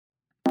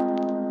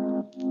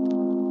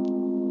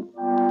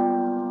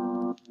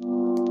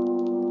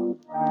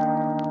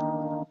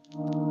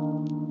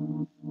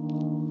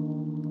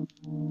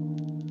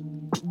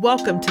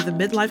Welcome to the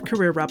Midlife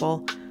Career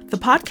Rebel, the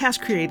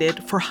podcast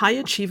created for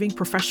high-achieving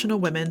professional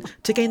women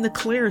to gain the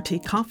clarity,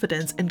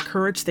 confidence, and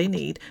courage they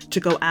need to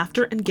go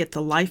after and get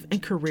the life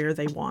and career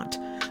they want.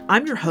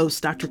 I'm your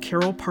host, Dr.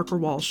 Carol Parker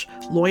Walsh,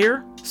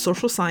 lawyer,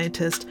 social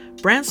scientist,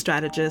 brand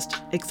strategist,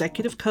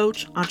 executive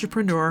coach,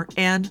 entrepreneur,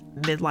 and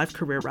midlife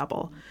career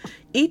rebel.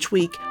 Each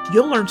week,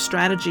 you'll learn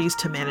strategies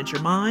to manage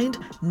your mind,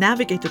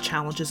 navigate the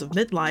challenges of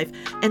midlife,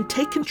 and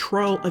take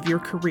control of your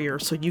career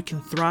so you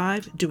can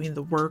thrive doing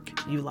the work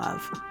you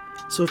love.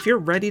 So if you're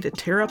ready to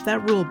tear up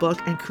that rule book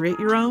and create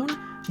your own,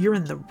 you're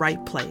in the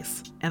right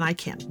place, and I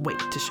can't wait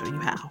to show you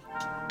how.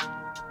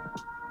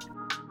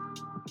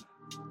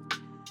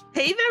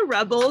 Hey there,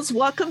 Rebels.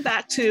 Welcome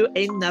back to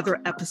another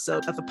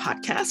episode of the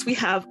podcast. We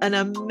have an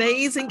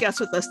amazing guest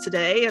with us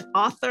today, an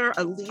author,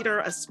 a leader,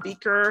 a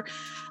speaker,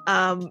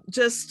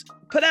 just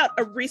put out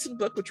a recent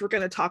book, which we're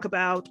going to talk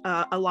about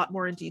a lot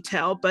more in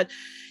detail. But,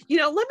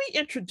 let me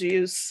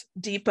introduce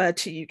Deepa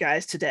to you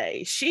guys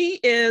today. She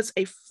is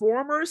a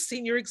former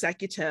senior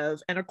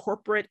executive and a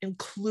corporate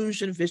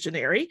inclusion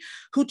visionary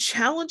who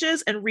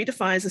challenges and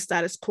redefines the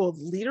status quo of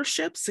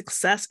leadership,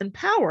 success, and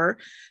power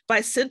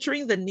by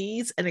centering the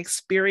needs and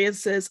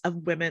experiences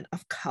of women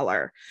of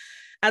color.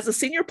 As a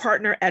senior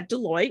partner at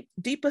Deloitte,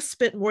 Deepa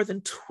spent more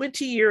than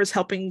 20 years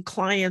helping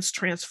clients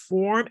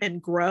transform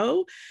and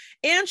grow,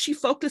 and she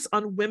focused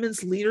on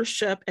women's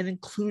leadership and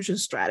inclusion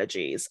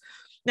strategies.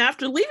 Now,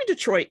 after leaving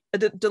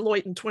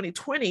Deloitte in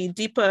 2020,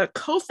 Deepa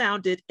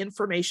co-founded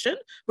Information,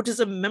 which is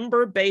a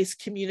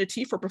member-based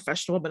community for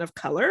professional women of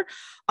color,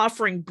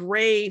 offering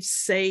brave,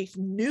 safe,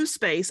 new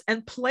space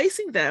and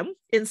placing them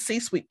in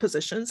C-suite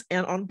positions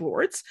and on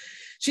boards.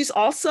 She's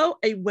also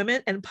a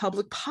Women and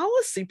Public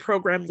Policy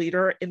program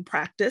leader in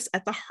practice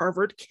at the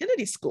Harvard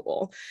Kennedy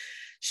School.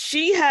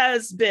 She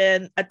has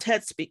been a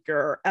TED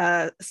speaker,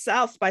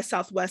 South by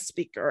Southwest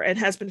speaker, and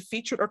has been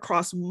featured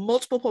across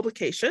multiple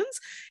publications.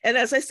 And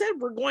as I said,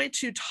 we're going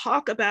to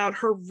talk about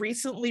her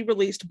recently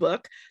released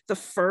book, The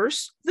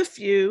First, the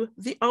Few,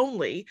 the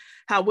Only,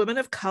 How Women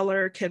of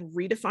Color Can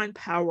Redefine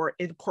Power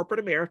in Corporate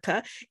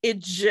America. It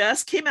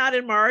just came out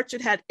in March.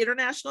 It had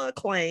international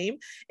acclaim.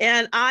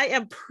 And I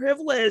am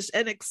privileged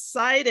and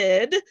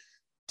excited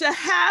to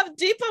have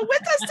Deepa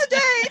with us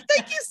today.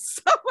 Thank you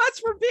so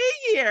much for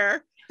being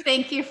here.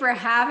 Thank you for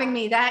having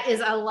me. That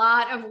is a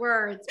lot of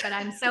words, but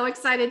I'm so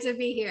excited to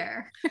be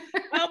here.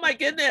 Oh my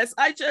goodness.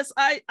 I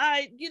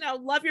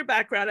love your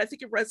background. I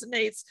think it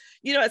resonates,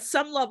 at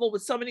some level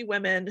with so many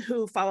women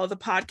who follow the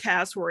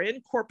podcast, who are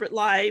in corporate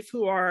life,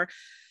 who are,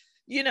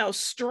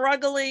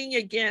 struggling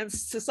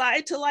against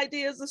societal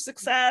ideas of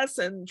success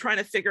and trying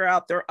to figure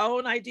out their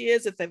own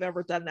ideas if they've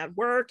ever done that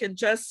work, and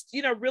just,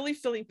 really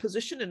feeling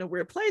positioned in a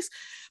weird place.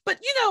 But,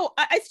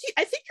 I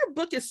think your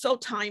book is so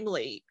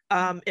timely,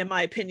 in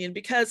my opinion,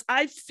 because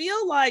I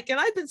feel like, and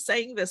I've been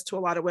saying this to a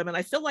lot of women,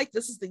 I feel like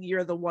this is the year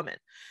of the woman,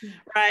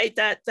 right?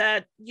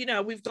 That,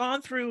 we've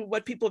gone through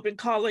what people have been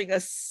calling a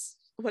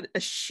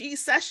she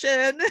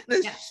session,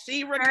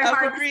 she recovery. Very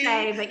hard to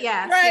say, but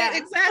yes. Right,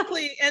 yes.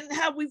 Exactly. And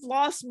how we've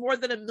lost more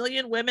than 1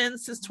 million women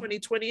since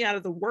 2020 out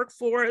of the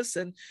workforce,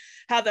 and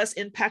how that's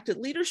impacted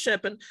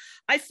leadership. And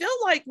I feel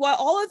like while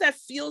all of that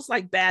feels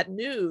like bad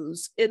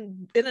news,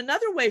 in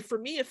another way, for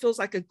me, it feels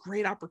like a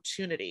great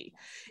opportunity.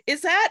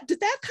 Did that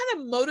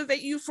kind of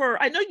motivate you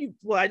I know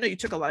you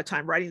took a lot of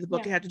time writing the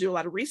book and had to do a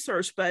lot of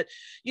research, but,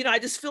 I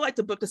just feel like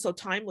the book is so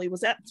timely.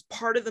 Was that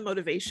part of the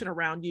motivation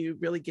around you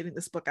really getting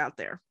this book out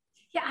there?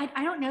 Yeah,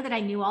 I don't know that I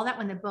knew all that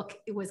when the book,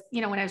 it was,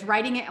 when I was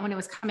writing it and when it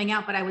was coming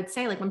out, but I would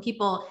say, like, when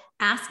people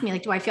ask me,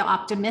 like, do I feel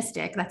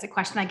optimistic? That's a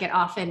question I get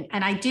often.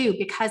 And I do,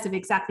 because of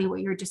exactly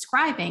what you're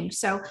describing.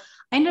 So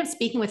I ended up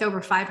speaking with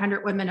over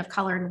 500 women of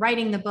color and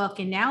writing the book,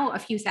 and now a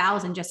few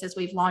thousand just as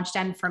we've launched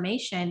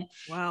Information.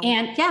 Wow.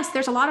 And yes,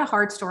 there's a lot of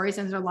hard stories,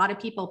 and there's a lot of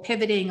people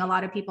pivoting, a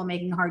lot of people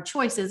making hard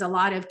choices, a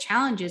lot of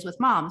challenges with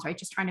moms, right?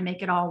 Just trying to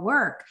make it all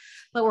work.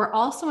 But we're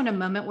also in a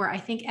moment where I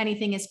think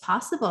anything is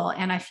possible.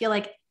 And I feel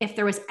like if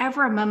there was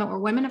ever a moment where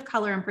women of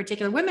color in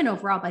particular, women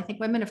overall, but I think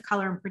women of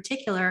color in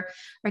particular,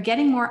 are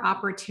getting more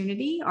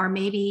opportunity, or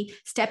maybe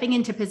stepping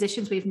into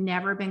positions we've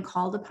never been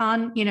called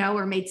upon,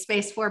 or made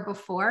space for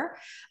before.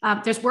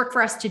 There's work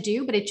for us to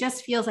do, but it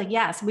just feels like,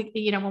 yes, we,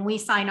 when we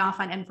sign off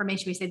on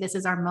Information, we say this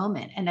is our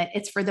moment. And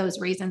it's for those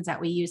reasons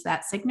that we use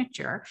that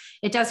signature.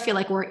 It does feel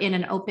like we're in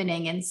an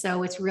opening. And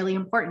so it's really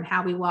important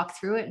how we walk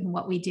through it and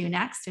what we do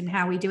next and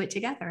how we do it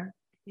together.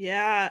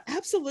 Yeah,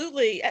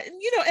 absolutely. And,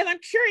 and I'm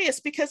curious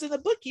because in the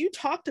book, you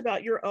talked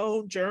about your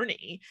own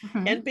journey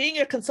and being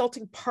a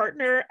consulting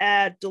partner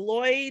at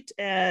Deloitte,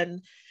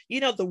 and,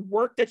 the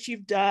work that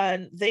you've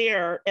done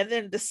there, and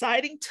then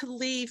deciding to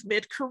leave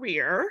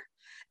mid-career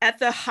at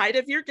the height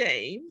of your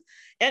game,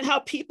 and how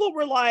people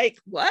were like,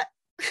 what?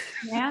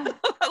 Yeah.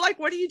 Like,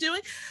 what are you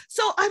doing?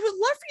 So I would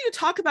love for you to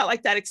talk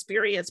about that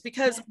experience,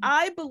 because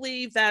I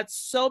believe that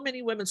so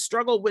many women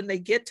struggle when they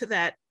get to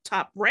that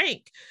top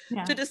rank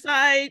to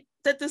decide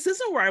that this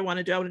isn't where I want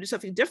to do. I want to do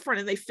something different.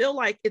 And they feel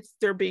like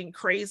they're being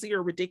crazy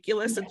or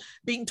ridiculous and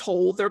being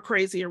told they're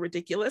crazy or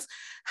ridiculous.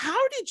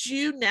 How did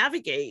you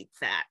navigate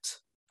that?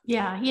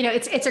 Yeah,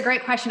 it's a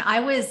great question. I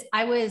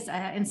was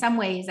in some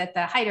ways at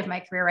the height of my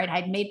career, right?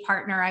 I'd made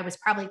partner. I was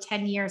probably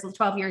 10 years,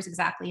 12 years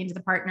exactly into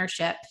the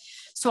partnership.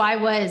 So I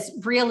was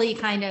really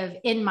kind of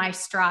in my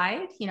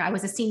stride. I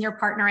was a senior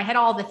partner. I had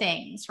all the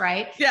things,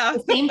 right? Yeah.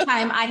 At the same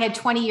time, I had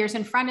 20 years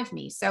in front of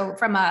me. So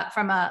from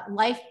a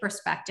life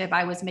perspective,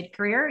 I was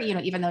mid-career,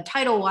 even though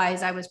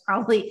title-wise, I was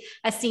probably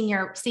a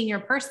senior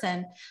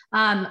person.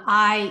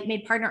 I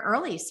made partner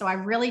early. So I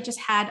really just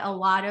had a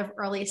lot of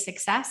early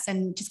success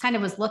and just kind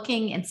of was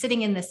looking and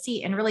sitting in the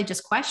seat and really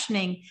just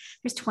questioning,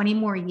 there's 20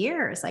 more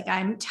years. Like,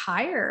 I'm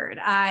tired.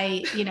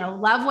 I,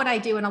 love what I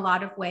do in a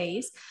lot of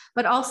ways,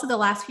 but also the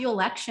last few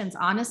elections,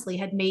 honestly,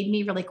 had made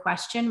me really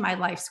question my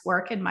life's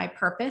work and my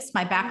purpose.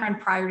 My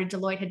background prior to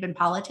Deloitte had been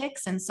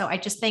politics. And so I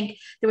just think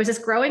there was this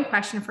growing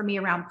question for me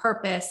around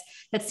purpose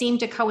that seemed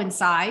to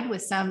coincide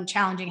with some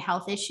challenging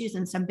health issues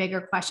and some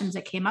bigger questions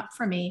that came up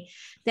for me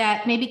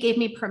that maybe gave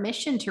me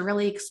permission to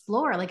really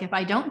explore, like, if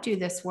I don't do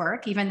this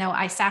work, even though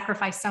I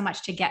sacrificed so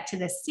much to get to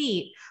this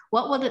seat,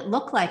 what would it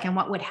look like and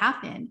what would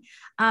happen?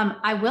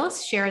 I will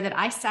share that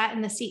I sat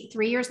in the seat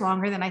 3 years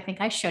longer than I think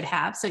I should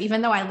have. So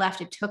even though I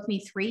left, it took me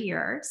 3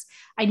 years.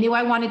 I knew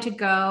I wanted to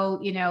go,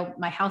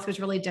 my health was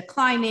really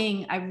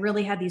declining. I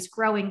really had these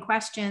growing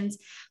questions,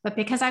 but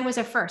because I was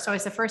so I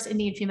was the first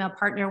Indian female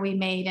partner we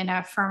made in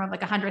a firm of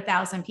like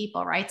 100,000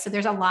 people, right? So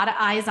there's a lot of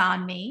eyes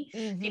on me.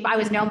 Mm-hmm. I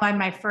was known by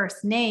my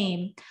first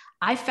name.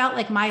 I felt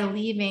like my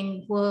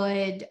leaving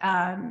would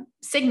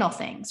signal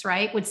things,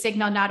 right? Would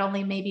signal not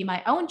only maybe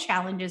my own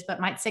challenges, but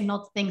might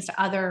signal things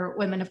to other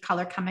women of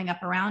color coming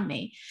up around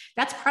me.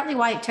 That's partly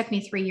why it took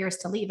me 3 years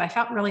to leave. I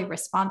felt really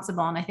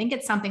responsible. And I think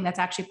it's something that's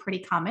actually pretty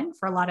common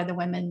for a lot of the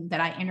women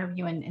that I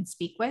interview and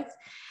speak with.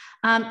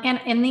 And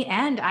in the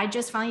end, I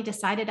just finally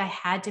decided I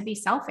had to be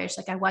selfish.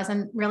 Like, I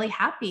wasn't really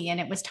happy and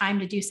it was time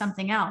to do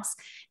something else.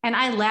 And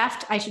I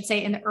left, I should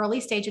say, in the early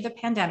stage of the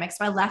pandemic.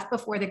 So I left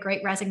before the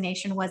Great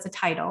Resignation was a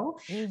title.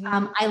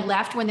 Mm-hmm. I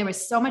left when there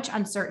was so much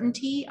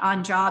uncertainty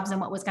on jobs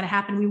and what was going to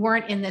happen. We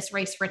weren't in this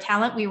race for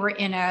talent. We were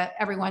in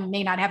everyone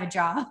may not have a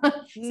job,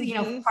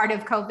 so, part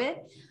of COVID.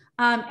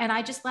 And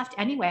I just left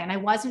anyway. And I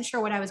wasn't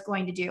sure what I was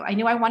going to do. I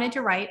knew I wanted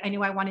to write. I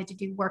knew I wanted to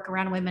do work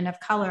around women of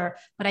color,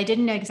 but I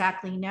didn't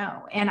exactly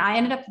know. And I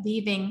ended up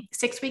leaving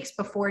 6 weeks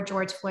before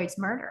George Floyd's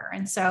murder.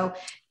 And so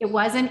it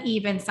wasn't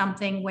even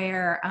something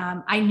where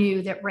I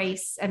knew that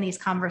race and these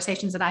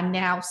conversations that I'm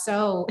now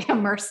so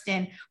immersed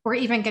in were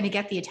even going to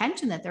get the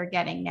attention that they're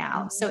getting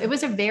now. So it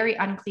was a very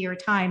unclear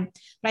time.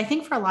 But I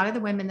think for a lot of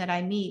the women that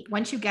I meet,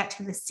 once you get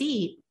to the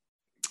seat,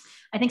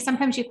 I think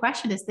sometimes you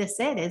question, is this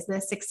it? Is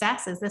this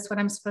success? Is this what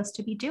I'm supposed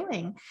to be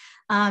doing?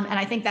 And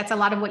I think that's a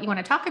lot of what you want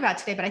to talk about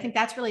today, but I think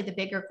that's really the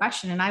bigger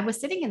question. And I was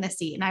sitting in the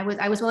seat and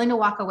I was willing to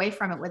walk away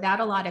from it without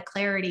a lot of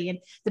clarity. And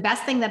the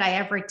best thing that I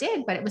ever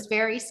did, but it was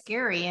very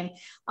scary. And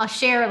I'll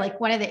share, like,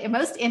 one of the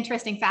most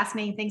interesting,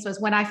 fascinating things was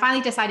when I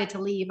finally decided to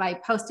leave. I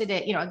posted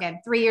it,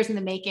 again, 3 years in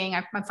the making.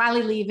 I'm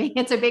finally leaving.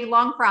 It's a big,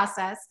 long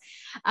process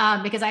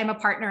because I am a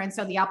partner. And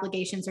so the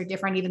obligations are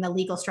different. Even the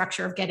legal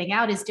structure of getting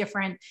out is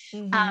different.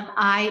 Mm-hmm.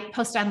 I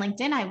posted on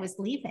LinkedIn I was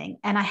leaving.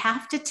 And I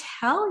have to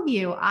tell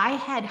you, I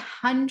had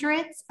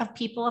hundreds of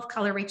people of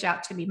color reach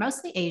out to me,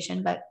 mostly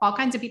Asian, but all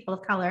kinds of people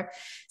of color,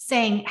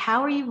 saying,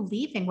 how are you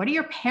leaving? What do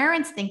your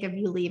parents think of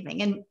you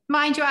leaving? And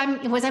mind you,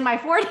 I was in my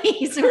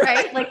 40s,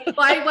 right? Like,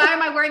 why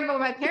am I worrying about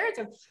what my parents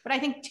are? But I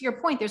think, to your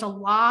point, there's a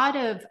lot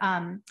of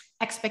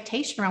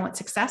expectation around what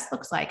success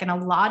looks like, and a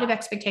lot of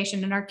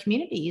expectation in our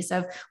communities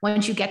of,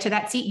 once you get to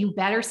that seat, you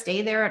better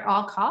stay there at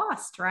all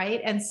costs, right?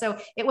 And so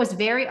it was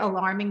very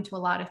alarming to a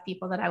lot of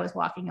people that I was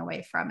walking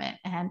away from it.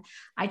 And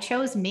I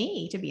chose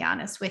me, to be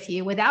honest with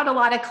you, without a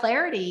lot of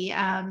clarity.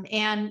 And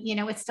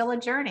it's still a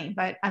journey,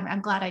 but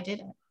I'm glad I did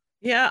it.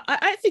 Yeah,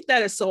 I think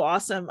that is so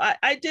awesome.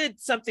 I did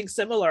something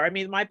similar. I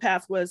mean, my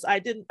path was,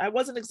 I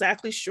wasn't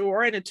exactly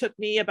sure. And it took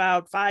me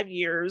about 5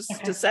 years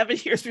to 7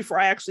 years before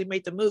I actually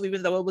made the move,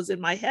 even though it was in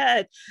my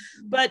head.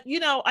 But,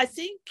 I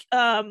think,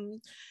 I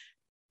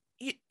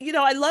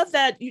love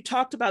that you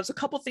talked about, there's a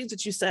couple of things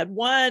that you said.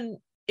 One,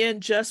 in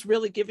just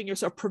really giving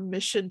yourself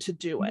permission to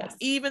do it,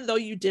 even though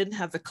you didn't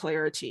have the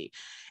clarity.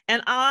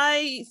 And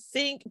I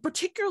think,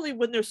 particularly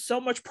when there's so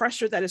much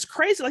pressure that is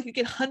crazy, like, you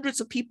get hundreds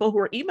of people who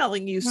are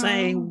emailing you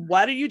saying,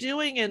 what are you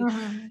doing? And,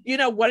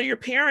 what do your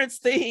parents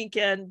think?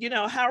 And,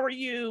 how are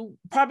you,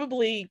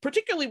 probably,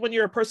 particularly when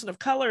you're a person of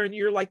color and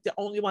you're like the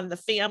only one in the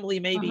family,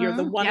 maybe, or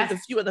the one of the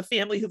few in the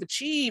family who've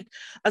achieved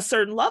a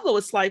certain level.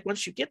 It's like,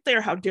 once you get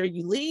there, how dare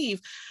you leave?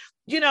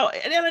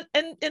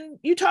 And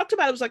you talked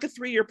about, it was like a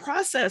 3-year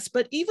process,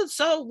 but even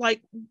so,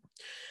 like,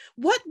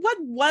 what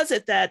was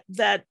it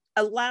that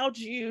allowed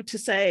you to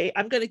say,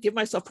 I'm going to give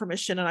myself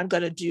permission and I'm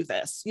going to do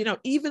this,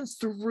 even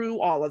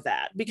through all of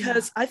that?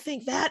 Because I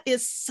think that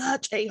is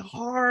such a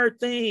hard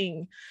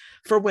thing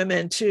for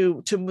women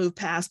to move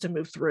past and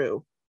move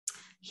through.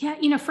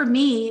 Yeah, for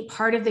me,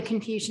 part of the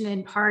confusion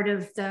and part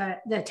of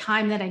the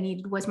time that I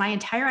needed was my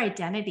entire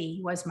identity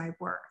was my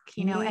work,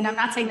 and I'm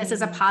not saying this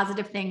is a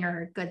positive thing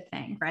or a good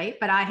thing, right?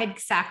 But I had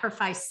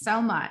sacrificed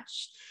so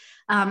much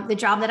The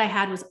job that I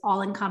had was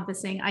all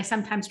encompassing. I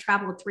sometimes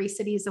traveled 3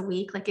 cities a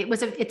week. Like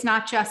it's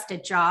not just a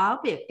job.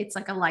 It's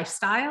like a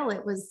lifestyle.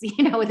 It was,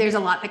 there's a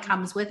lot that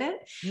comes with it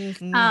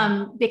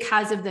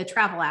because of the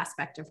travel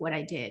aspect of what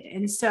I did.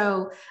 And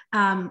so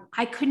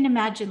I couldn't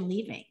imagine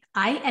leaving.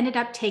 I ended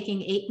up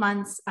taking 8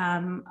 months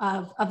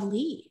of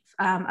leave.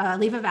 A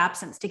leave of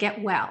absence to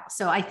get well.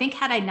 So I think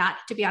had I not,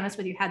 to be honest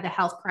with you, had the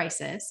health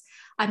crisis,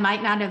 I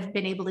might not have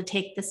been able to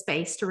take the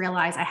space to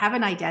realize I have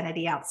an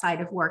identity outside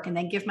of work and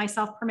then give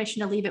myself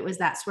permission to leave. It was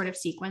that sort of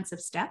sequence of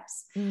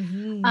steps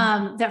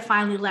that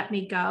finally let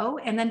me go.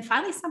 And then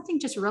finally something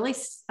just really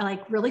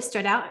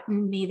stood out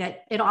in me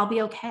that it'll all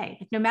be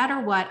okay. No matter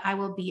what, I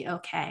will be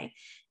okay.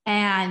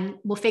 And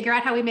we'll figure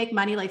out how we make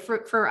money. Like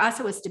for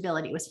us, it was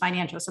stability, it was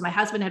financial. So my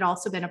husband had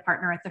also been a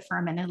partner at the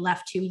firm and had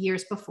left 2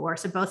 years before.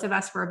 So both of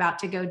us were about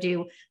to go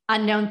do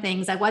unknown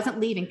things. I wasn't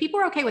leaving.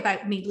 People were okay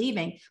without me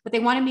leaving, but they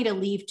wanted me to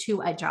leave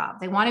to a job.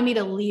 They wanted me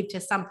to leave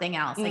to something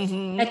else. Like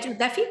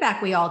that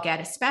feedback we all get,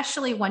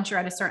 especially once you're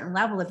at a certain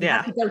level, if you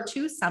have to go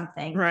to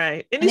something.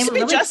 Right. It needs to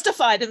be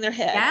justified in their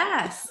head.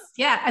 Yes.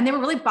 Yeah. And they were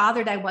really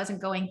bothered I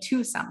wasn't going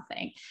to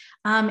something.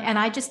 And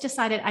I just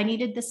decided I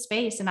needed the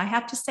space. And I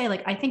have to say,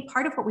 I think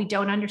part of what we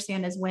don't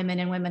understand as women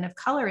and women of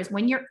color is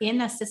when you're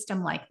in a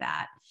system like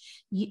that,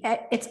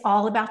 it's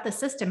all about the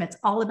system. It's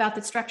all about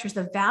the structures,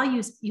 the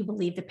values you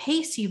believe, the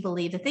pace you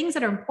believe, the things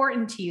that are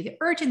important to you, the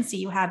urgency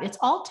you have. It's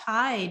all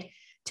tied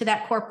to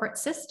that corporate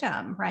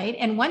system, right?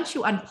 And once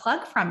you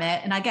unplug from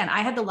it, and again,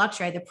 I had the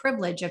luxury, I had the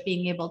privilege of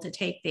being able to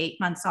take the 8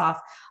 months off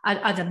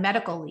as a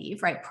medical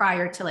leave, right?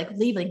 Prior to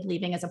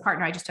leaving as a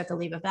partner, I just took a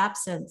leave of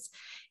absence.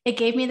 It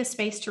gave me the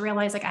space to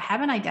realize I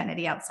have an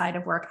identity outside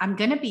of work. I'm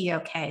going to be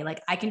okay.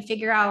 I can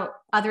figure out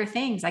other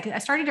things. I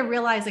started to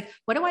realize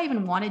what do I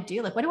even want to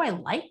do? What do I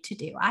like to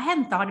do? I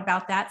hadn't thought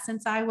about that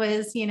since I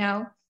was,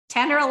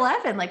 10 or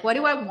 11. What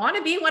do I want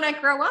to be when I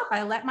grow up?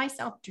 I let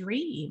myself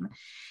dream.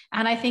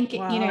 And I think,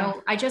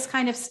 I just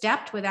kind of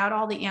stepped without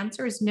all the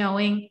answers,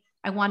 knowing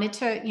I wanted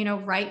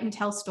to, write and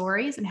tell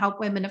stories and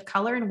help women of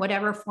color in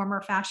whatever form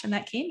or fashion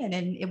that came in,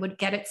 and it would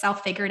get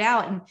itself figured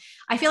out. And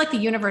I feel like the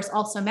universe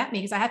also met me,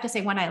 because I have to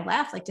say, when I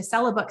left, to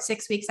sell a book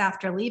 6 weeks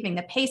after leaving,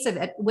 the pace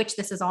at which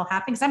this is all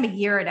happening, because I'm a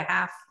year and a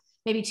half,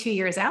 maybe 2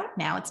 years out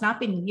now. It's not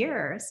been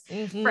years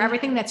for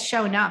everything that's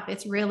shown up.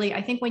 It's really,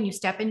 I think when you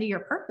step into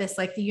your purpose,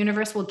 the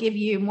universe will give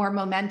you more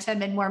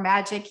momentum and more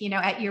magic,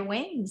 at your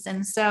wings.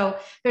 And so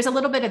there's a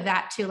little bit of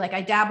that too.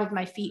 I dabbled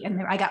my feet in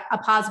there. I got a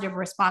positive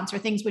response, or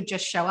things would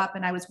just show up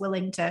and I was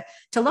willing to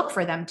look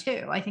for them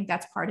too. I think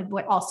that's part of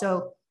what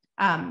also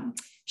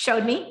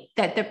showed me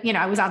that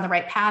I was on the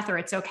right path, or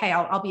it's okay.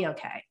 I'll be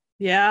okay.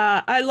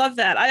 Yeah, I love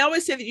that. I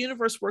always say the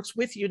universe works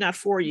with you, not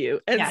for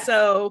you. And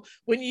so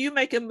when you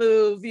make a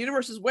move, the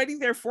universe is waiting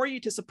there for you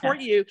to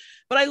support you.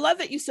 But I love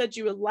that you said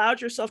you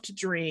allowed yourself to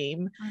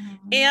dream.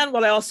 And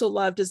what I also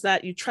loved is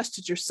that you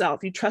trusted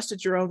yourself. You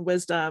trusted your own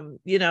wisdom,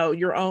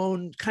 your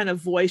own kind of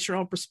voice, your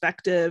own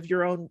perspective,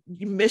 your own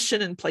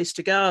mission and place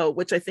to go,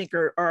 which I think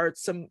are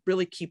some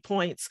really key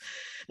points.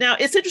 Now,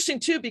 it's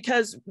interesting too,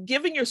 because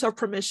giving yourself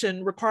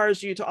permission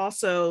requires you to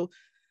also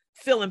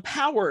feel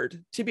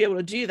empowered to be able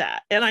to do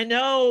that. And I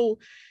know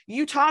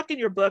you talk in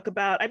your book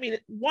about,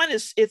 one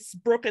is it's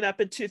broken up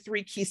into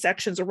 3 key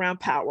sections around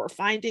power: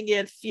 finding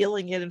it,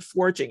 feeling it, and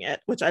forging it,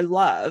 which I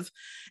love.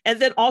 And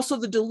then also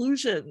the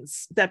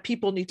delusions that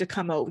people need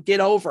to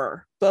get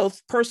over,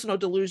 both personal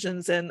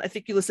delusions, and I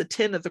think you listed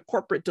 10 of the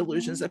corporate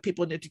delusions that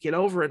people need to get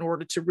over in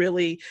order to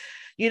really,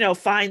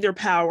 find their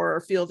power,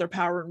 or feel their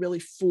power, and really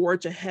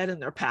forge ahead in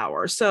their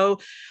power. So,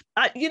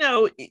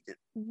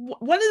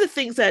 one of the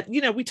things that,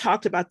 we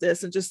talked about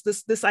this, and just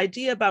this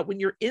idea about when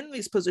you're in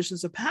these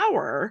positions of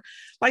power,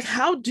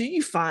 how do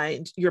you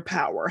find your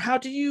power? How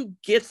do you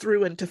get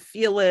through and to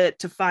feel it,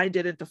 to find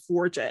it, and to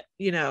forge it,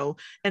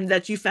 and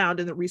that you found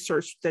in the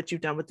research that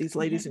you've done with these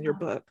ladies in your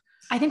book?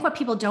 I think what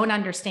people don't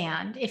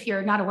understand, if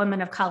you're not a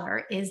woman of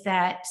color, is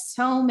that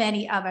so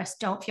many of us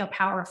don't feel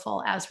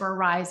powerful as we're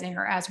rising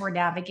or as we're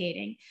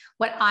navigating.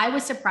 What I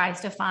was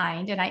surprised to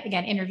find, and I,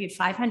 again, interviewed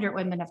 500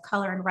 women of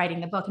color in writing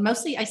the book, and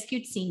mostly I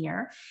skewed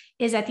senior,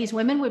 is that these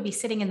women would be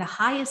sitting in the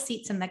highest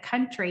seats in the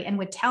country and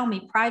would tell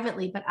me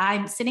privately, but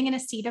I'm sitting in a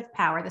seat of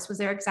power. This was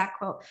their exact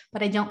quote,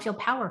 but I don't feel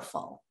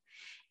powerful.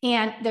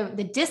 And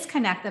the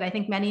disconnect that I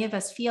think many of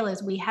us feel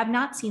is we have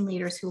not seen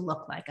leaders who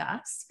look like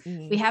us.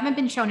 We haven't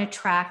been shown a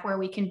track where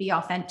we can be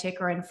authentic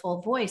or in full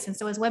voice. And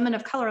so as women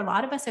of color, a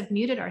lot of us have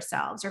muted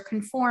ourselves or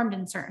conformed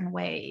in certain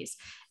ways.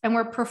 And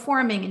we're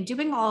performing and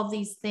doing all of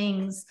these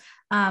things,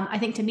 I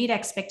think, to meet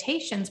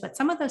expectations, but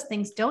some of those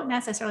things don't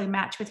necessarily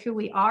match with who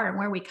we are and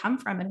where we come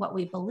from and what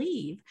we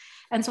believe.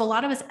 And so a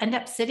lot of us end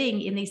up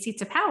sitting in these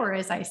seats of power,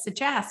 as I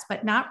suggest,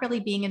 but not really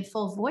being in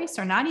full voice,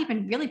 or not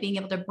even really being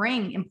able to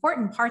bring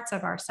important parts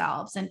of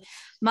ourselves. And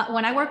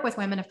when I work with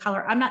women of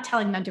color, I'm not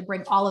telling them to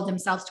bring all of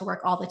themselves to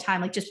work all the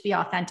time, just be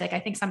authentic.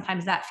 I think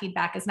sometimes that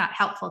feedback is not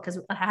helpful, because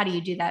how do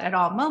you do that at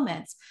all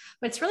moments?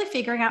 But it's really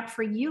figuring out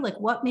for you,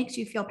 what makes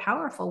you feel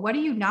powerful? What are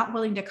you not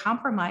willing to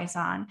compromise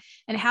on?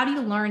 And how do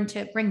you learn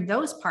to bring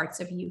those parts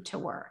of you to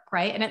work?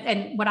 Right.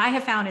 And what I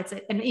have found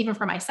and even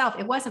for myself,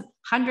 it wasn't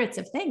hundreds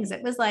of things.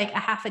 It was like a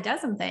half a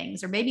dozen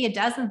things, or maybe a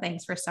dozen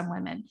things for some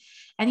women.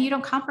 And you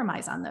don't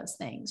compromise on those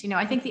things.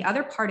 I think the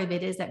other part of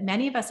it is that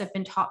many of us have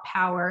been taught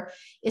power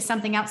is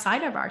something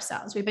outside of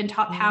ourselves. We've been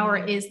taught power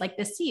is like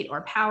the seat,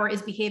 or power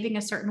is behaving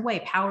a certain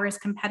way. Power is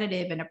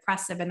competitive and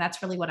oppressive. And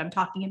that's really what I'm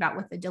talking about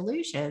with the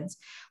delusions.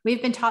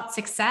 We've been taught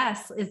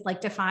success is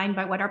like defined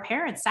by what our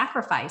parents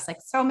sacrificed. Like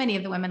so many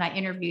of the women I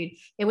interviewed,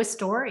 it was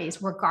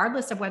stories,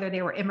 regardless of whether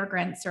they were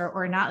immigrants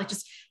or not, like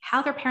just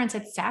how their parents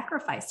had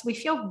sacrificed. So we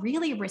feel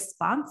really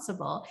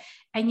responsible.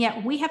 And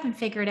yet we haven't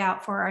figured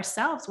out for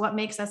ourselves what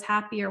makes us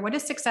happy, or what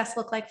does success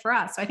look like for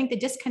us. So I think the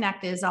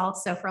disconnect is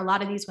also for a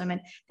lot of these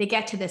women, they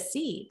get to the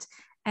seat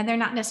and they're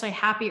not necessarily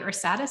happy or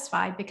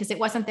satisfied because it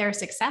wasn't their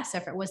success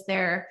if it was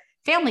their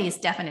family's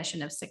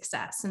definition of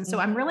success. And so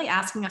I'm really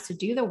asking us to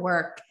do the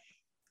work,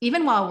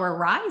 even while we're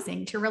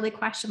rising, to really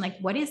question, like,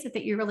 what is it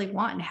that you really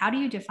want? And how do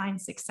you define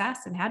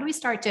success? And how do we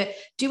start to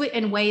do it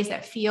in ways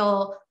that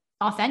feel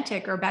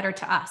authentic or better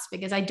to us?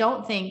 Because I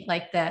don't think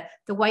like the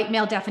white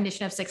male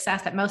definition of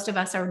success that most of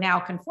us are now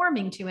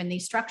conforming to in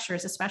these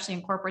structures, especially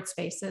in corporate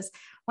spaces,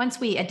 once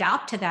we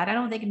adopt to that, I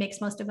don't think it makes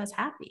most of us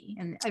happy,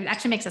 and it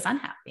actually makes us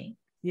unhappy.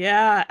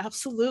 Yeah,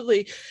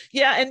 absolutely.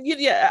 Yeah. And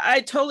yeah,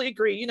 I totally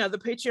agree. The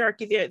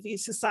patriarchy, the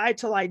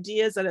societal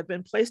ideas that have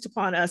been placed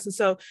upon us. And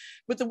so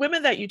with the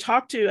women that you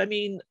talked to, I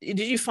mean,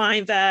 did you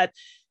find that,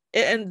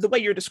 and the way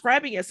you're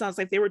describing it sounds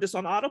like they were just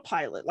on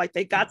autopilot, like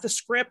they got the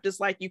script? Is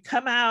like you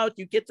come out,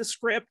 you get the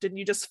script and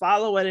you just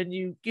follow it, and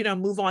you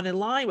move on in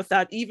line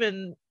without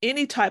even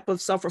any type of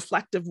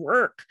self-reflective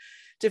work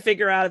to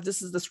figure out if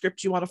this is the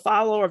script you want to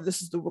follow, or if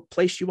this is the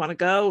place you want to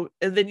go.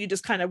 And then you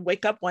just kind of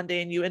wake up one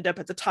day and you end up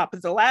at the top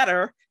of the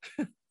ladder,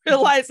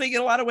 realizing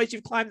in a lot of ways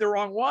you've climbed the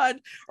wrong one,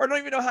 or don't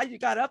even know how you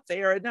got up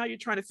there. And now you're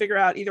trying to figure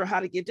out either how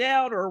to get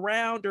down or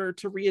around or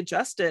to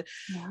readjust it.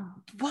 Yeah.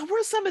 What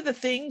were some of the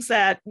things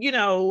that,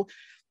 the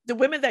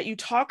women that you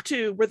talked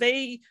to, were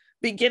they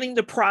beginning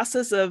the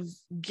process of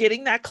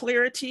getting that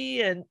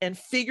clarity and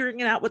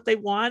figuring out what they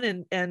want?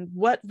 And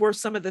what were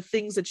some of the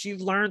things that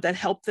you've learned that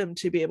helped them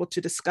to be able to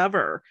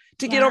discover,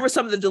 to get over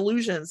some of the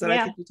delusions that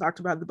I think you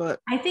talked about in the book?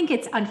 I think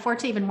it's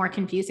unfortunately even more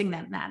confusing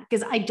than that,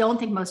 because I don't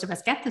think most of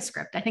us get the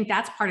script. I think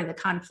that's part of the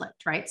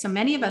conflict, right? So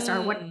many of us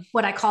are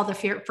what I call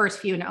the first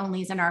few and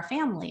onlys in our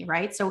family,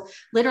 right? So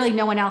literally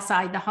no one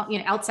outside the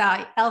home,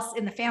 outside else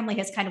in the family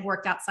has kind of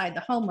worked outside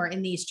the home or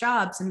in these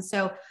jobs. And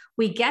so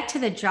we get to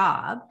the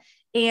job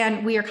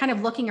and we are kind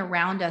of looking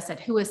around us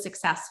at who is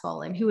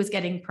successful and who is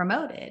getting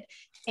promoted.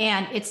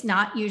 And it's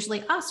not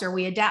usually us, or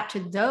we adapt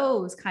to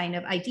those kind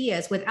of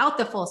ideas without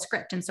the full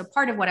script. And so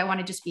part of what I want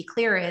to just be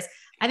clear is,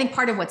 I think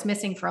part of what's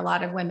missing for a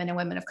lot of women and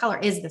women of color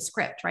is the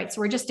script, right? So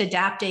we're just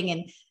adapting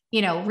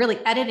and, really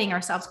editing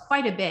ourselves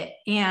quite a bit.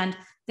 And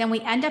then we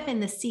end up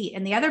in the seat.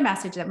 And the other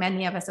message that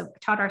many of us have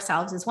taught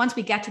ourselves is, once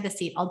we get to the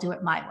seat, I'll do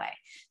it my way.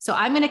 So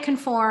I'm going to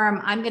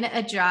conform, I'm going to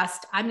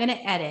adjust, I'm going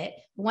to edit.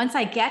 Once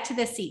I get to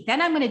the seat,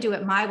 then I'm going to do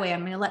it my way.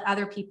 I'm going to let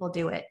other people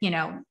do it,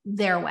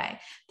 their way.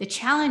 The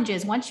challenge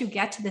is, once you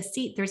get to the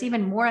seat, there's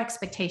even more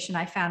expectation,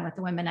 I found with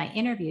the women I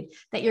interviewed,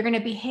 that you're going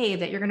to behave,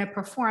 that you're going to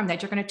perform,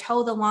 that you're going to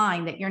toe the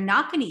line, that you're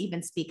not going to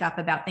even speak up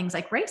about things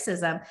like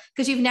racism,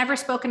 because you've never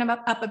spoken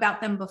up about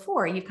them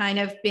before. You've kind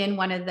of been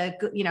one of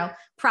the,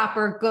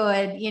 proper,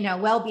 good,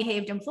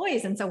 well-behaved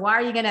employees. And so why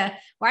are you going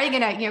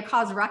to,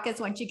 cause ruckus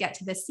once you get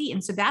to the seat?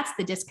 And so that's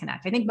the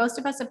disconnect. I think most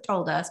of us have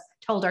told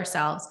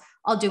ourselves,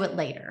 I'll do it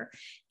later.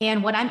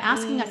 And what I'm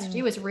asking us to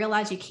do is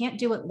realize you can't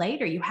do it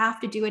later. You have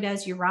to do it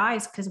as you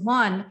rise, because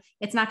one,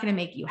 it's not going to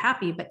make you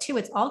happy, but two,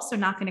 it's also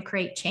not going to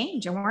create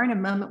change. And we're in a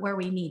moment where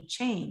we need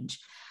change.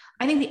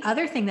 I think the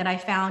other thing that I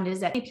found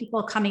is that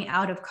people coming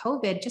out of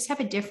COVID just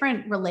have a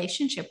different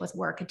relationship with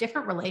work, a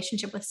different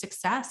relationship with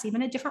success,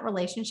 even a different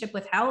relationship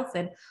with health,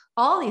 and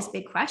all these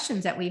big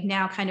questions that we've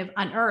now kind of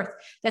unearthed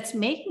that's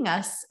making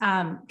us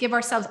give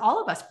ourselves,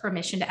 all of us,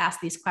 permission to ask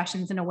these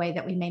questions in a way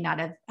that we may not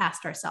have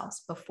asked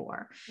ourselves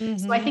before. Mm-hmm.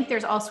 So I think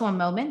there's also a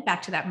moment,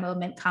 back to that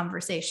moment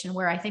conversation,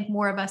 where I think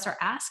more of us are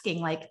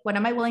asking, like, what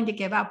am I willing to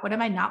give up? What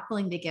am I not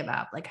willing to give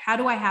up? Like, how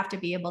do I have to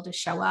be able to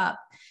show up?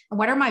 And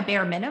what are my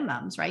bare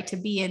minimums, right? To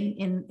be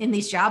in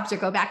these jobs or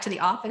go back to the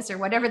office or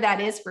whatever that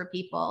is for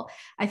people.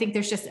 I think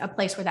there's just a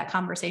place where that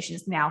conversation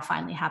is now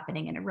finally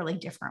happening in a really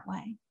different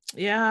way.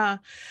 Yeah.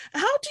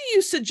 How do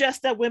you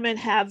suggest that women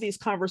have these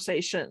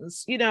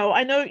conversations?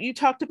 I know you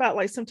talked about,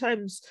 like,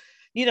 sometimes,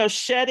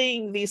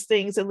 shedding these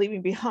things and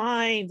leaving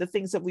behind the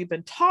things that we've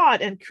been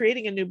taught, and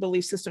creating a new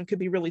belief system could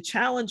be really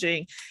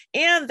challenging,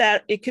 and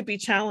that it could be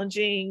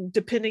challenging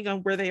depending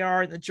on where they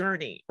are in the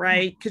journey,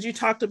 right? Because you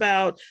talked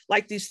about,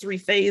 like, these 3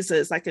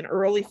 phases, like an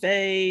early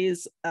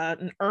phase,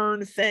 an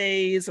earn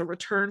phase, a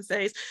return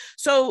phase.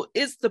 So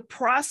is the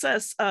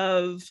process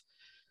of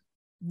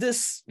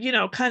this,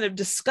 kind of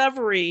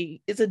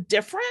discovery, is it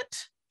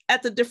different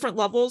at the different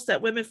levels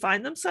that women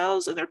find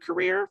themselves in their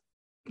career?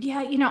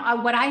 Yeah,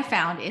 what I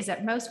found is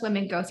that most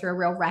women go through a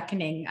real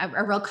reckoning,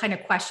 a real kind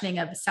of questioning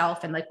of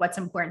self and like what's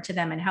important to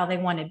them and how they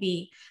want to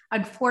be.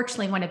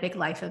 Unfortunately, when a big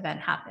life event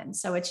happens.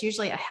 So it's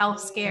usually a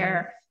health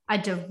scare, a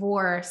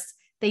divorce,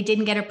 they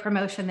didn't get a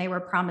promotion they were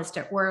promised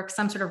at work,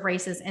 some sort of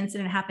racist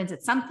incident happens.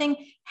 It's something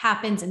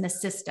happens in the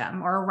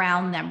system or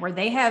around them where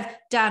they have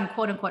done,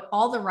 quote unquote,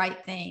 all the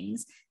right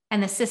things,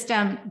 and the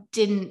system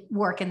didn't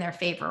work in their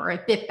favor or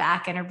it bit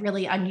back in a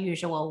really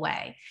unusual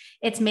way.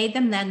 It's made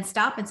them then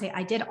stop and say,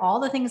 I did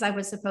all the things I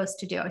was supposed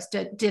to do. I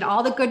did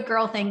all the good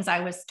girl things I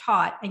was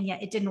taught, and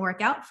yet it didn't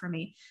work out for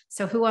me.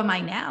 So who am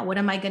I now? What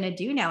am I going to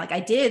do now? Like I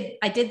did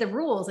the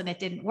rules and it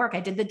didn't work.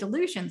 I did the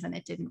delusions and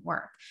it didn't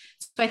work.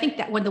 So I think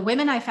that when the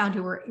women I found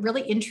who were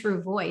really in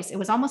true voice, it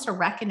was almost a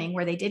reckoning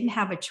where they didn't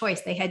have a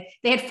choice. They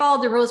had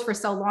followed the rules for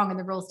so long and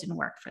the rules didn't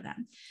work for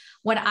them.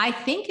 What I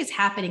think is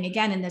happening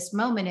again in this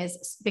moment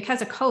is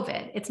because of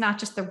COVID, it's not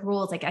just the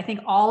rules. Like I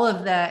think all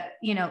of the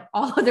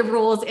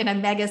rules in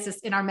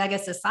our mega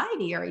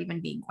society are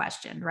even being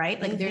questioned,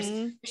 right? Like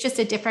there's just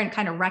a different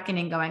kind of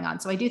reckoning going on.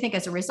 So I do think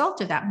as a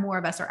result of that, more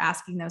of us are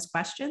asking those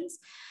questions.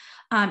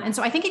 And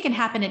so I think it can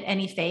happen at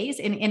any phase.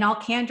 In all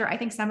candor, I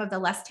think some of the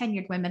less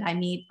tenured women I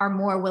meet are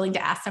more willing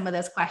to ask some of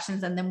those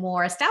questions than the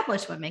more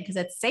established women, because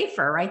it's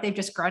safer, right? They've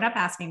just grown up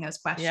asking those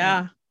questions.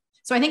 Yeah.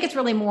 So I think it's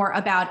really more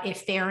about a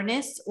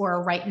fairness or a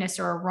rightness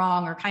or a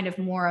wrong, or kind of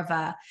more of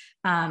a,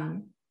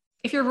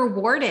 if you're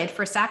rewarded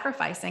for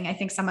sacrificing, I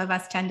think some of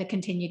us tend to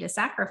continue to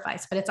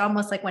sacrifice, but it's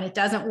almost like when it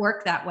doesn't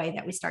work that way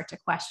that we start to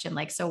question,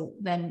 like, so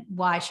then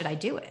why should I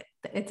do it?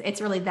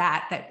 It's really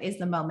that is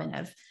the moment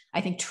of,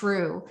 I think,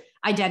 true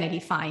identity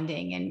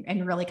finding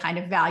and really kind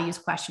of values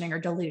questioning or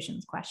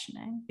delusions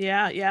questioning.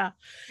 Yeah. Yeah.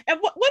 And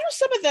what are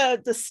some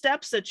of the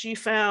steps that you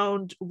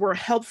found were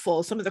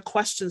helpful? Some of the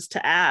questions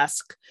to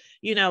ask,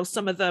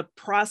 some of the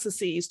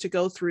processes to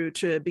go through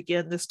to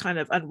begin this kind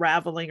of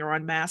unraveling or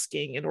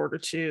unmasking in order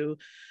to,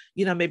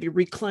 maybe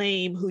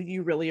reclaim who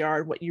you really are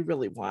and what you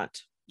really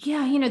want.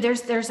 Yeah,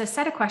 there's a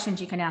set of questions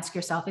you can ask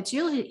yourself.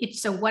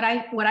 So what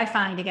I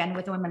find again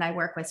with the women I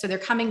work with, so they're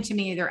coming to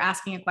me, they're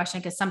asking a question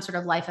because some sort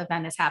of life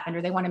event has happened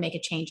or they want to make a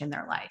change in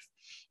their life.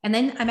 And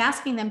then I'm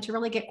asking them to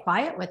really get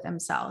quiet with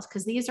themselves,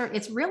 because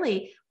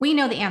we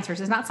know the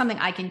answers. It's not something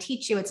I can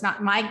teach you. It's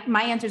not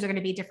my answers are going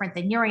to be different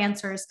than your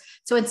answers.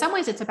 So in some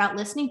ways it's about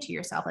listening to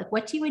yourself. Like,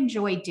 what do you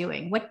enjoy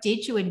doing? What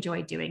did you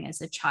enjoy doing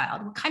as a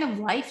child? What kind of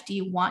life do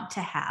you want to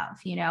have?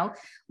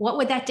 What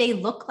would that day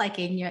look like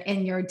in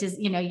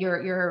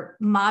your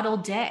model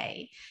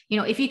day?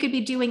 If you could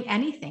be doing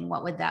anything,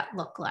 what would that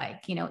look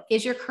like?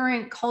 Is your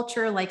current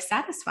culture like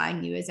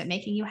satisfying you? Is it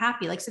making you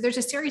happy? Like, so there's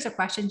a series of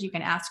questions you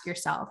can ask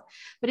yourself,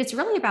 but it's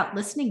really about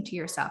listening to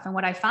yourself. And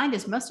what I find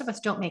is most of us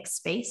don't make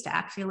space to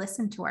actually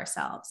listen to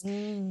ourselves.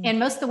 And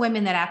most of the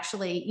women that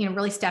actually,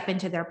 really step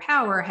into their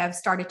power have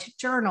started to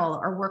journal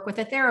or work with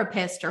a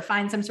therapist or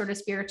find some sort of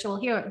spiritual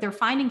hero. They're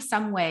finding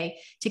some way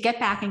to get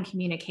back in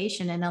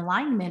communication and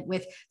alignment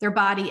with their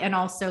body and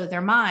also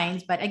their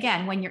minds. But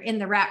again, when you're in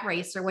the rat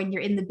race or when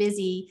you're in the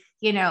busy,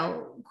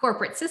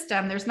 corporate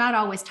system, there's not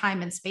always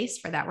time and space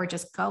for that. We're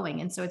just going.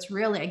 And so it's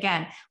really,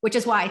 again, which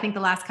is why I think the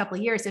last couple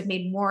of years have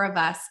made more of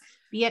us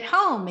be at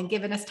home and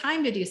given us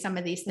time to do some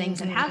of these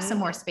things and have some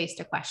more space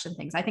to question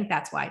things. I think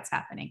that's why it's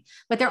happening.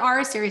 But there are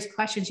a series of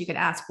questions you could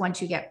ask once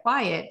you get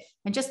quiet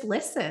and just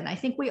listen. I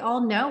think we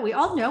all know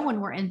when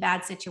we're in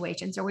bad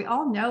situations, or we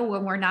all know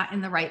when we're not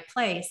in the right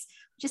place.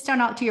 Just don't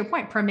know, to your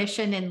point,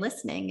 permission and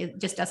listening, it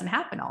just doesn't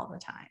happen all the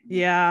time.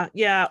 Yeah.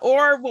 Yeah.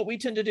 Or what we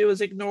tend to do is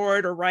ignore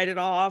it or write it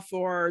off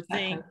or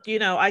think,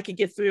 I can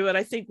get through it.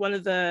 I think one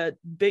of the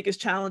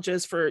biggest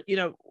challenges for,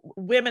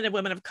 women and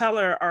women of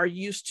color are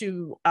used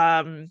to,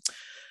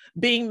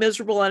 being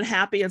miserable,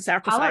 unhappy, and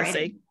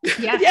sacrificing.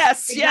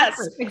 Yes.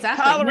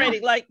 Exactly.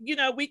 Tolerating,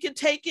 we can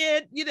take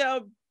it,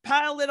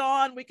 pile it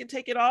on, we can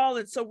take it all.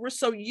 And so we're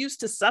so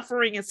used to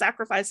suffering and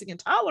sacrificing and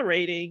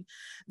tolerating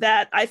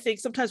that I think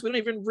sometimes we don't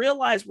even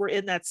realize we're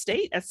in that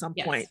state at some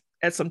point,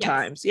 at some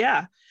times.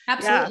 Yeah.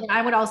 Absolutely. Yeah. And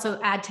I would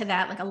also add to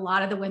that, like a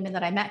lot of the women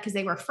that I met, because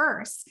they were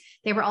first,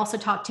 they were also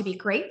taught to be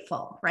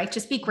grateful, right?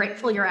 Just be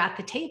grateful you're at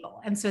the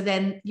table. And so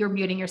then you're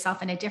muting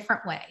yourself in a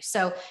different way.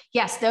 So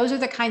yes, those are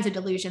the kinds of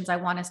delusions I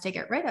want us to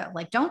get rid of.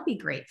 Like, don't be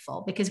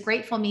grateful, because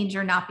grateful means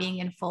you're not being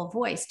in full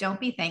voice. Don't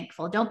be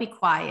thankful. Don't be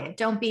quiet.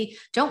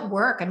 Don't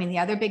work. I mean, the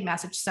other big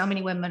message so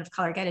many women of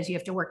color get is you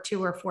have to work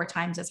 2 or 4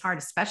 times as hard,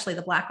 especially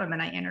the Black women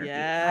I interviewed.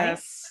 Right?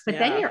 But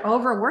then you're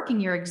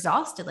overworking, you're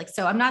exhausted. Like,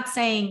 so I'm not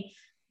saying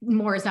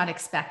more is not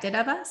expected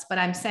of us, but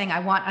I'm saying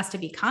I want us to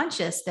be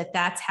conscious that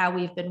that's how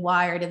we've been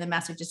wired in the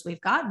messages we've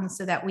gotten,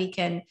 so that we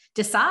can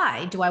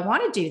decide, do I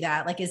want to do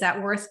that? Like, is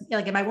that worth,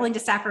 like, am I willing to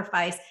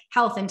sacrifice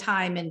health and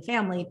time and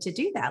family to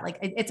do that? Like,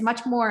 it's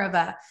much more of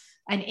an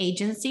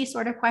agency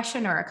sort of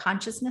question or a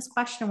consciousness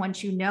question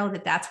once you know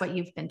that that's what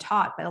you've been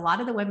taught. But a lot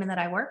of the women that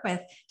I work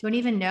with don't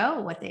even know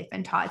what they've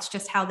been taught. It's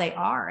just how they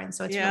are. And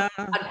so it's really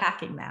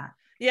unpacking that.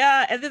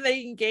 Yeah. And then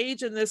they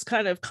engage in this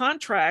kind of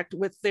contract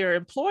with their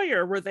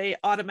employer where they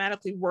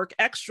automatically work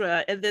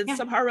extra. And then Yeah.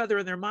 somehow or other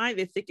in their mind,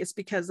 they think it's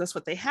because that's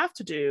what they have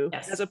to do,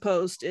 Yes. as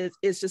opposed to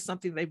it's just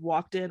something they've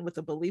walked in with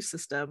a belief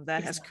system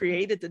that has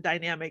created the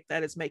dynamic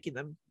that is making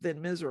them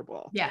then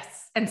miserable.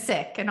 Yes. And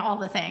sick and all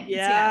the things.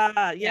 Yeah. Yes.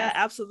 Yeah, Yes.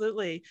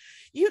 absolutely.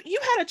 You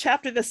had a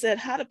chapter that said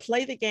how to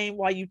play the game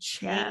while you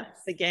change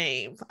Yes. the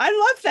game. I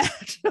love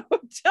that.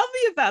 Tell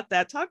me about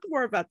that. Talk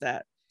more about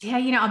that. Yeah,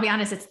 I'll be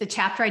honest, it's the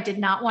chapter I did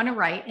not want to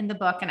write in the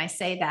book. And I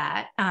say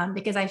that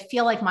because I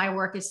feel like my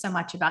work is so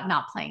much about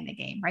not playing the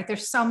game, right?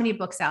 There's so many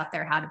books out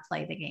there, how to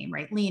play the game,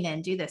 right? Lean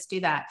in, do this, do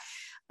that.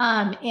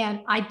 And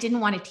I didn't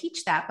want to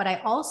teach that, but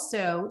I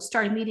also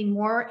started meeting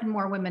more and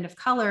more women of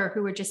color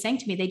who were just saying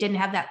to me, they didn't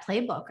have that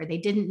playbook or they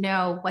didn't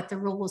know what the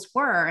rules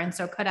were. And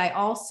so could I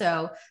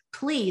also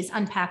please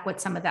unpack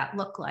what some of that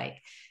looked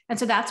like? And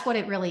so that's what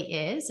it really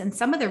is. And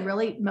some of the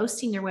really most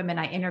senior women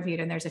I interviewed,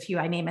 and there's a few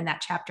I name in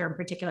that chapter in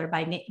particular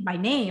by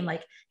name,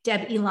 like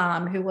Deb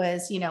Elam, who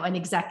was, an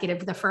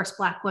executive, the first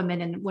Black woman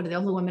and one of the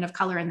only women of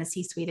color in the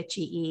C-suite at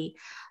GE.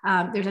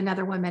 There's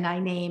another woman I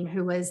name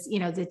who was,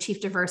 the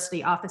chief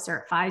diversity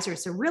officer at Pfizer.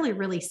 So really,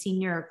 really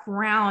senior,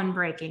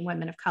 groundbreaking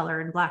women of color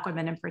and Black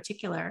women in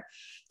particular.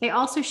 They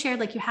also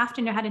shared, like, you have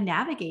to know how to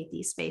navigate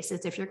these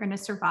spaces if you're going to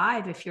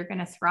survive, if you're going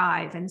to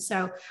thrive. And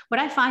so what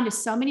I find is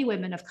so many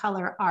women of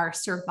color are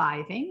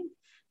surviving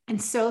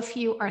and so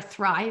few are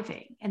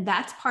thriving. And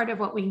that's part of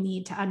what we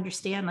need to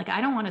understand. Like,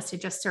 I don't want us to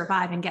just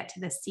survive and get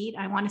to the seat.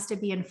 I want us to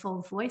be in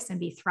full voice and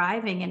be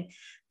thriving. And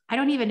I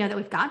don't even know that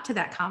we've got to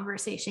that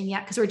conversation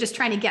yet because we're just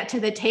trying to get to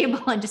the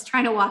table and just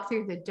trying to walk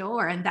through the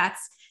door. And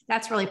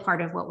that's really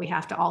part of what we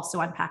have to also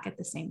unpack at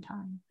the same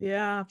time.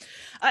 Yeah.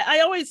 I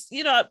always,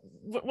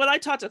 when I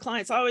talk to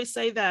clients, I always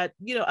say that,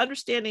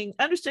 understanding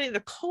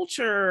the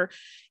culture,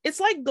 it's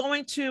like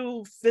going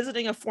to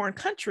visiting a foreign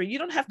country. You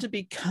don't have to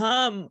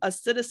become a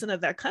citizen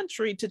of that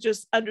country to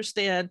just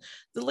understand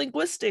the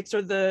linguistics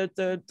or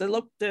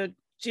the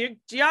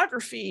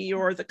geography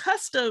or the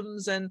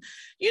customs, and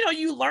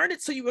you learn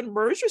it so you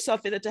immerse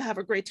yourself in it to have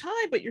a great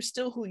time, but you're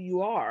still who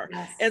you are.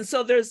 Yes. And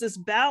so there's this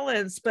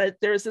balance, but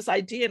there's this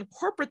idea in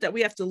corporate that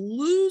we have to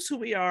lose who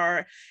we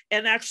are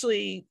and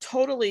actually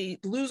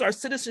totally lose our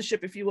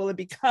citizenship, if you will, and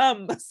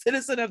become a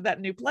citizen of that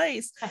new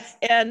place. Yes.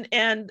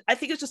 And I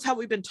think it's just how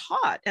we've been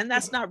taught, and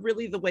that's not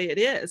really the way it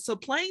is. So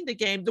playing the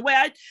game, the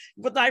way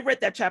when I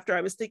read that chapter,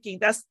 I was thinking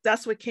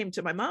that's what came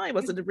to my mind,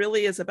 was that it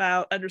really is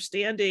about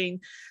understanding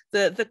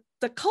the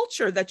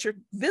culture that you're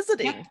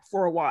visiting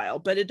for a while,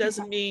 but it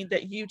doesn't mean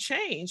that you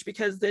change,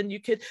 because then you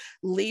could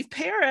leave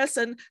Paris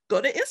and go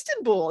to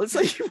Istanbul. And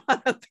so you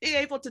want to be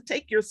able to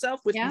take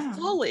yourself with you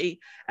fully,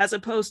 as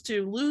opposed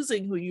to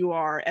losing who you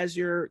are as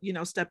you're,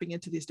 stepping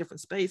into these different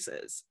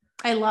spaces.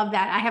 I love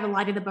that. I have a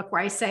line in the book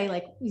where I say,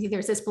 like,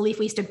 there's this belief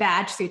we used to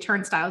badge through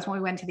turnstiles when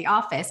we went to the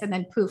office, and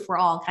then poof, we're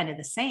all kind of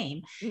the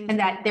same. Mm-hmm. And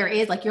that there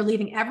is, like, you're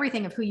leaving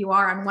everything of who you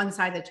are on one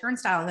side of the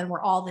turnstile, and then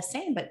we're all the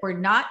same, but we're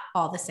not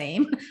all the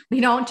same.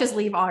 We don't just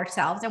leave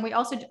ourselves. And we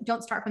also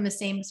don't start from the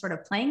same sort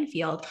of playing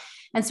field.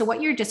 And so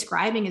what you're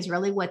describing is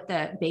really what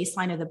the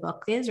baseline of the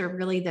book is, or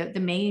really the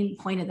main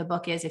point of the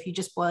book is, if you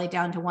just boil it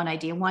down to one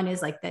idea. One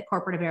is like that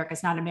corporate America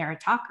is not a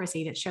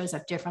meritocracy, that shows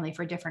up differently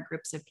for different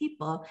groups of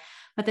people.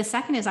 But the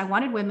second is, I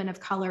wanted women of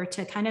color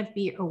to kind of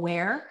be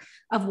aware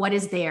of what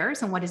is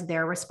theirs and what is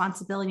their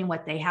responsibility and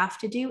what they have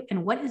to do,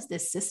 and what is the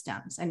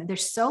systems. And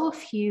there's so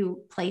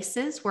few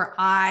places where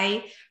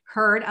I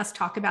heard us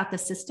talk about the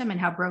system and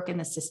how broken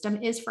the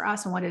system is for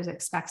us and what it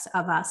expects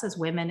of us as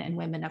women and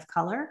women of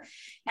color.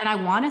 And I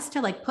want us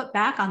to, like, put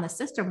back on the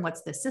system,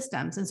 what's the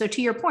systems. And so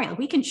to your point,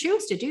 we can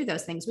choose to do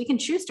those things. We can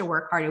choose to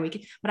work harder.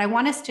 But I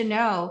want us to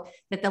know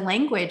that the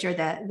language or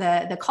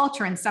the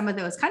culture in some of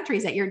those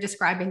countries that you're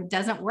describing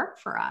doesn't work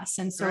for us.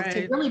 And so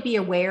to really be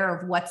aware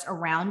of what's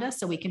around us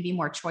so we can be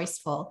more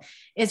choiceful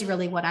is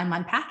really what I'm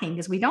unpacking,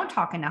 because we don't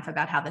talk enough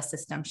about how the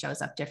system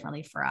shows up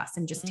differently for us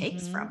and just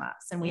takes from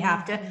us. And we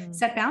have to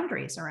set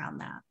boundaries around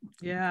that.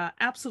 Yeah,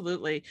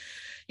 absolutely.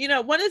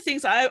 One of the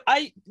things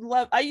I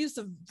love, I use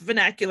the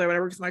vernacular when I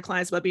work with my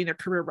clients about being a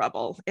career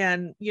rebel.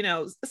 And,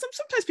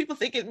 sometimes people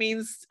think it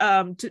means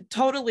to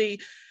totally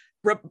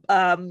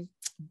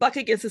buck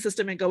against the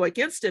system and go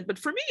against it. But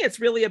for me,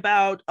 it's really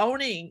about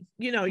owning,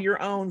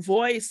 your own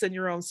voice and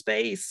your own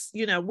space,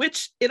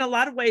 which in a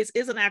lot of ways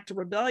is an act of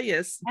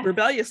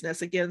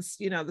rebelliousness against,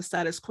 the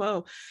status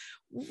quo.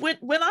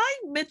 When I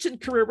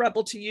mentioned career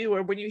rebel to you,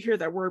 or when you hear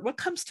that word, what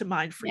comes to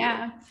mind for you?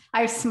 Yeah,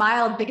 I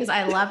smiled because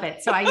I love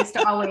it. So I used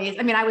to always,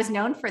 I was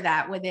known for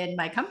that within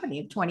my company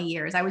of 20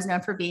 years. I was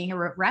known for being a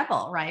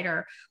rebel, right?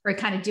 Or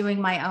kind of doing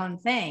my own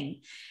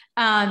thing.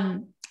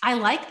 I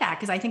like that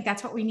because I think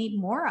that's what we need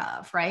more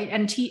of, right?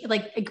 And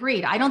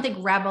agreed. I don't think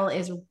rebel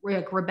is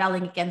like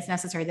rebelling against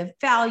necessarily the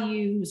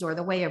values or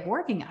the way of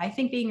working. I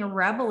think being a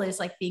rebel is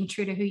like being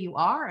true to who you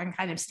are and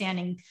kind of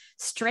standing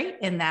straight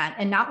in that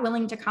and not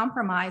willing to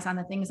compromise on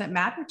the things that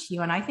matter to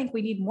you. And I think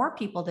we need more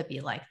people to be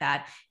like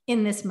that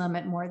in this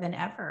moment more than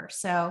ever.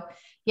 So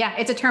yeah,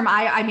 it's a term.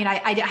 I mean,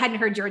 I hadn't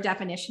heard your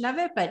definition of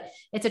it, but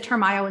it's a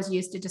term I always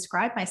use to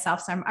describe myself.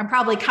 So I'm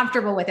probably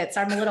comfortable with it.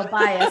 So I'm a little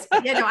biased,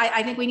 but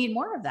I think we need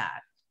more of that.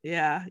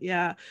 Yeah.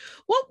 Yeah.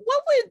 What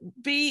would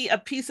be a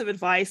piece of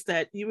advice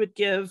that you would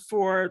give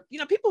for,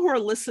 people who are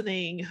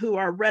listening, who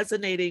are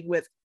resonating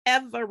with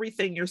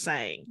everything you're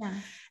saying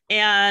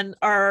and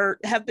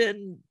have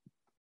been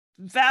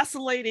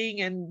vacillating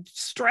and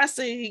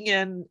stressing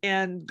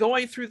and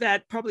going through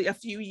that probably a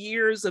few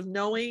years of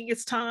knowing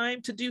it's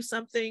time to do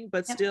something,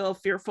 but still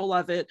fearful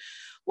of it.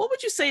 What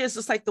would you say is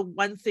just like the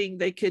one thing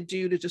they could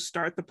do to just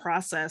start the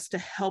process to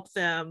help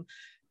them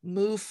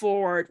move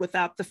forward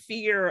without the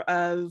fear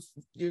of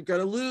you're going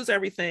to lose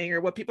everything or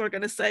what people are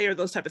going to say or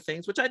those type of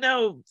things, which I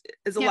know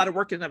is a lot of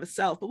work in and of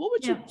itself, but what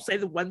would you say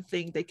the one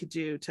thing they could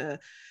do to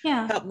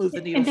help move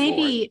the needle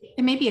forward?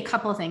 It may be a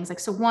couple of things. Like,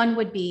 so one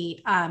would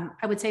be, I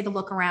would say to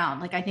look around.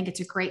 Like, I think it's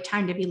a great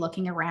time to be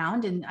looking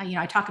around. And,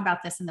 I talk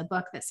about this in the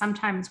book that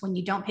sometimes when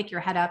you don't pick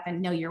your head up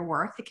and know your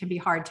worth, it can be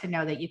hard to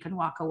know that you can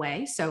walk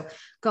away. So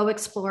go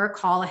explore,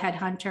 call a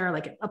headhunter,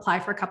 like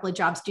apply for a couple of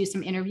jobs, do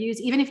some interviews.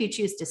 Even if you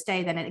choose to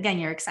stay, then again,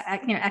 you're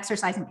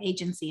exercising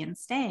agency and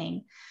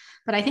staying.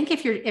 But I think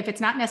if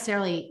it's not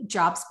necessarily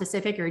job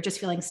specific or you're just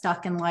feeling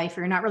stuck in life,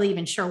 or you're not really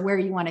even sure where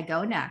you want to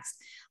go next,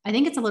 I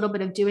think it's a little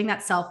bit of doing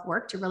that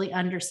self-work to really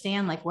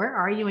understand, like, where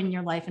are you in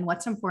your life and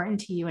what's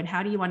important to you and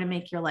how do you want to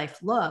make your life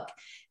look?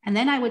 And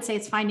then I would say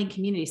it's finding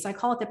community. So I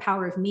call it the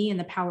power of me and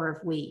the power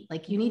of we.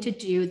 Like, you need to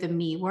do the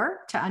me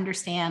work to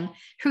understand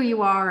who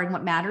you are and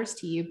what matters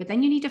to you. But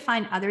then you need to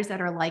find others that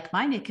are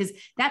like-minded, because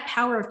that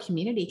power of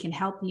community can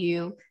help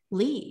you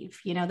leave.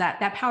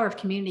 That power of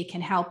community can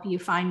help you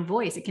find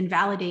voice. It can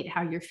validate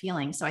how you're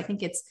feeling. So I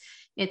think it's,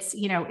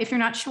 if you're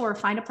not sure,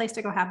 find a place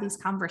to go have these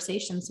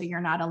conversations so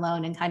you're not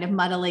alone and kind of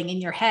muddling in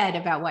your head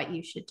about what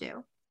you should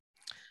do.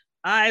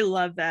 I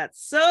love that.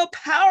 So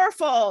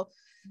powerful.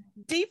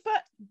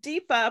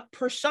 Deepa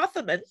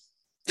Purushothaman.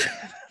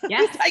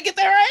 Yes. Did I get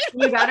that right?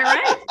 You got it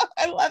right.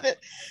 I love it.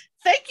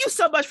 Thank you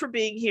so much for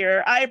being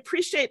here. I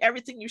appreciate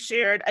everything you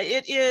shared.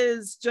 It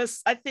is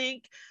just, I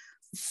think,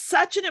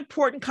 such an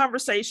important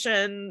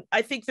conversation.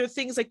 I think there are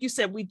things, like you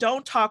said, we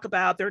don't talk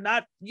about. They're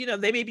not,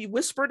 they may be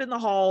whispered in the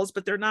halls,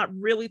 but they're not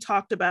really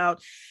talked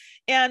about.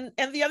 And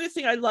the other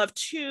thing I love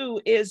too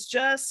is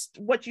just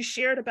what you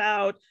shared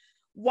about,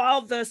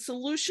 while the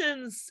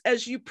solutions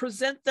as you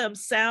present them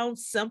sound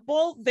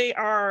simple, they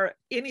are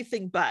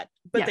anything but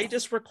they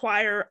just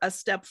require a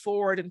step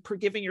forward and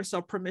giving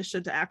yourself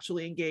permission to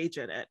actually engage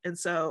in it. And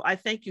so I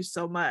thank you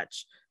so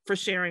much for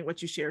sharing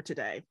what you shared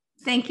today.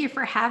 Thank you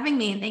for having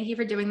me. And thank you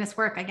for doing this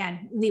work.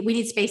 Again, we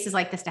need spaces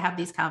like this to have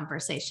these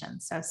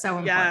conversations. So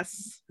important.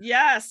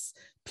 Yes.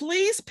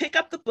 Please pick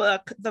up the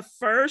book, The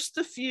First,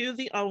 the Few,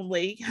 the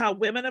Only, How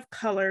Women of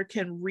Color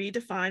Can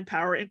Redefine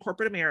Power in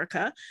Corporate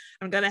America.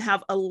 I'm going to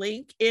have a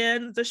link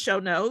in the show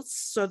notes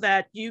so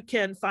that you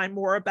can find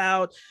more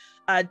about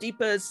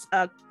Deepa's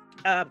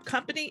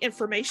company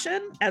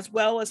information, as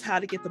well as how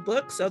to get the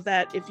book, so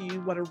that if you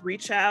want to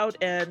reach out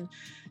and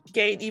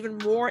gain even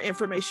more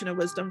information and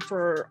wisdom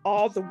for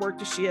all the work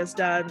that she has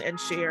done and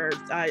shared,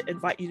 I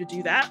invite you to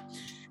do that.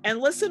 And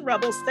listen,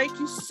 Rebels, thank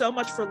you so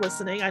much for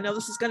listening. I know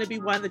this is going to be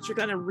one that you're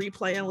going to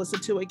replay and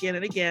listen to again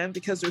and again,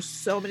 because there's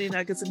so many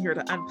nuggets in here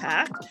to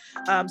unpack.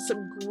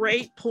 Some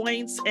great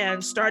points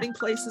and starting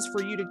places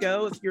for you to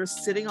go if you're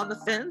sitting on the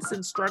fence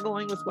and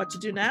struggling with what to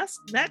do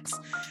next.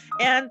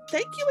 And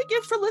thank you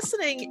again for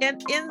listening.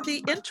 And in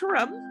the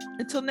interim,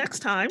 until next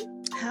time,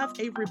 have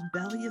a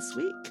rebellious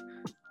week.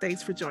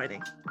 Thanks for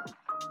joining.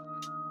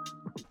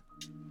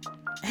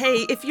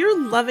 Hey, if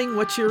you're loving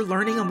what you're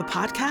learning on the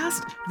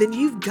podcast, then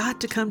you've got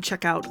to come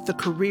check out the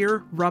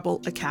Career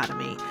Rebel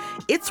Academy.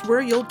 It's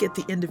where you'll get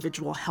the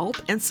individual help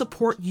and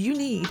support you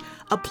need,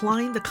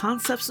 applying the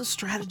concepts and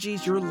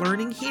strategies you're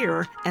learning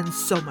here, and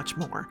so much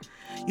more.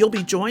 You'll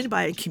be joined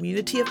by a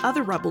community of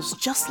other rebels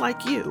just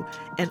like you,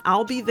 and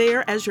I'll be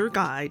there as your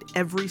guide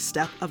every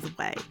step of the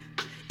way.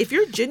 If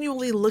you're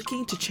genuinely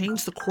looking to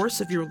change the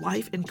course of your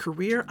life and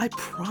career, I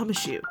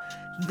promise you,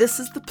 this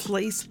is the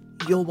place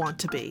you'll want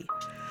to be.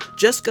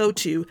 Just go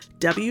to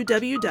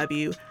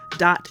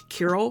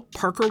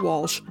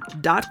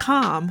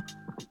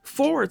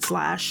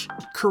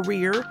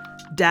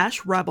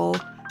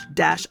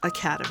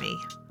www.carolparkerwalsh.com/career-rebel-academy.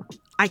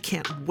 I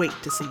can't wait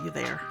to see you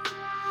there.